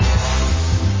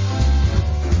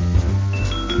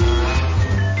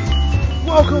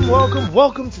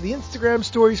Welcome to the Instagram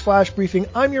Stories Flash Briefing.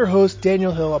 I'm your host,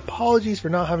 Daniel Hill. Apologies for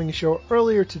not having a show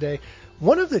earlier today.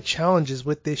 One of the challenges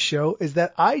with this show is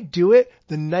that I do it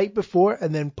the night before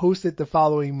and then post it the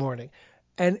following morning.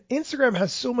 And Instagram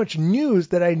has so much news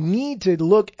that I need to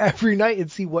look every night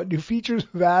and see what new features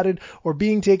have added or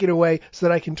being taken away so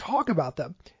that I can talk about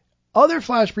them. Other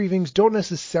flash briefings don't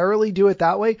necessarily do it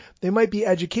that way. They might be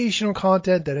educational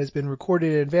content that has been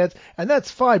recorded in advance, and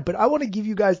that's fine, but I want to give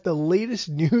you guys the latest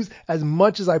news as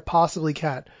much as I possibly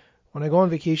can. When I go on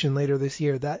vacation later this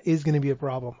year, that is going to be a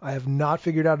problem. I have not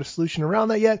figured out a solution around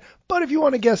that yet, but if you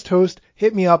want a guest host,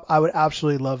 hit me up. I would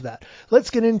absolutely love that. Let's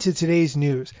get into today's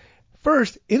news.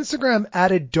 First, Instagram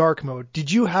added dark mode. Did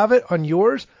you have it on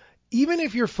yours? Even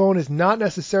if your phone is not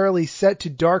necessarily set to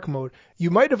dark mode, you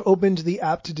might have opened the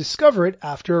app to discover it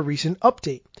after a recent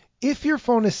update. If your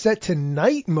phone is set to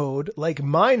night mode, like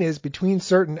mine is between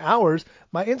certain hours,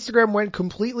 my Instagram went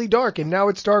completely dark and now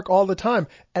it's dark all the time.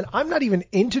 And I'm not even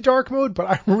into dark mode, but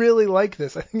I really like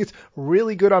this. I think it's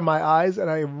really good on my eyes and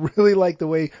I really like the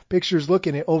way pictures look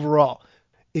in it overall.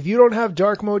 If you don't have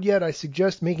dark mode yet, I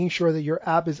suggest making sure that your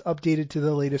app is updated to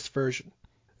the latest version.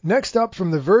 Next up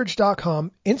from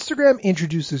TheVerge.com, Instagram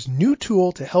introduces new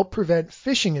tool to help prevent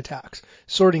phishing attacks,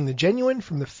 sorting the genuine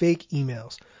from the fake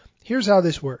emails. Here's how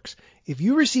this works. If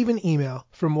you receive an email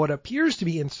from what appears to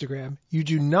be Instagram, you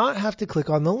do not have to click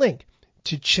on the link.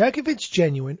 To check if it's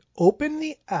genuine, open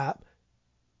the app,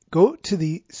 go to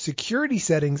the security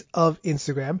settings of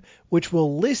Instagram, which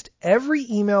will list every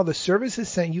email the service has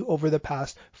sent you over the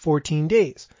past 14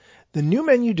 days. The new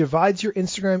menu divides your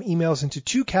Instagram emails into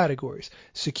two categories,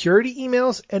 security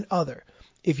emails and other.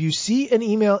 If you see an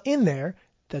email in there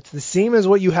that's the same as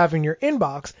what you have in your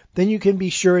inbox, then you can be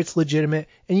sure it's legitimate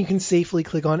and you can safely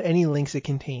click on any links it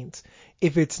contains.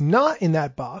 If it's not in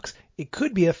that box, it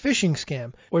could be a phishing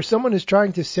scam where someone is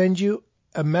trying to send you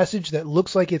a message that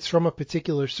looks like it's from a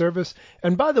particular service.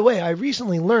 And by the way, I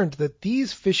recently learned that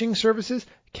these phishing services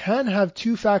can have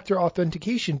two-factor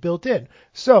authentication built in.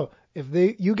 So if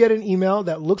you get an email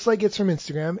that looks like it's from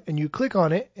Instagram and you click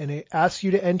on it and it asks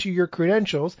you to enter your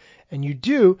credentials and you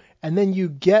do, and then you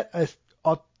get a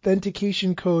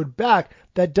authentication code back,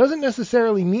 that doesn't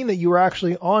necessarily mean that you were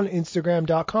actually on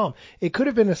Instagram.com. It could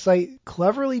have been a site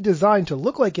cleverly designed to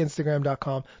look like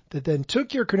Instagram.com that then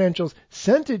took your credentials,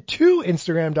 sent it to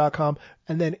Instagram.com,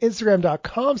 and then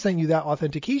Instagram.com sent you that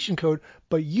authentication code,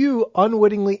 but you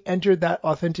unwittingly entered that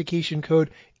authentication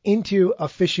code into a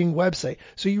phishing website.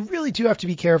 So you really do have to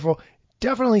be careful.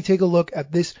 Definitely take a look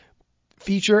at this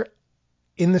feature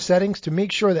in the settings to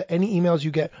make sure that any emails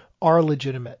you get are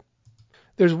legitimate.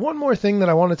 There's one more thing that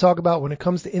I want to talk about when it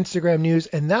comes to Instagram news,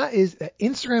 and that is that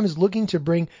Instagram is looking to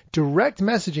bring direct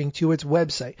messaging to its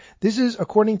website. This is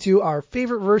according to our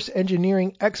favorite reverse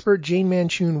engineering expert, Jane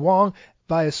Manchun Wong,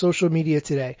 via Social Media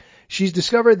Today. She's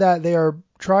discovered that they are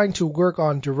trying to work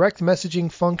on direct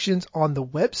messaging functions on the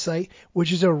website,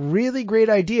 which is a really great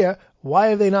idea. Why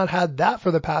have they not had that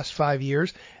for the past 5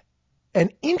 years?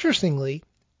 And interestingly,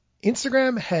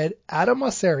 Instagram head Adam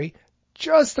Mosseri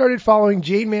just started following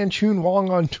Jane Manchun Wong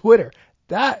on Twitter.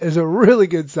 That is a really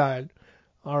good sign.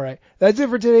 All right, that's it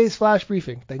for today's Flash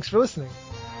Briefing. Thanks for listening.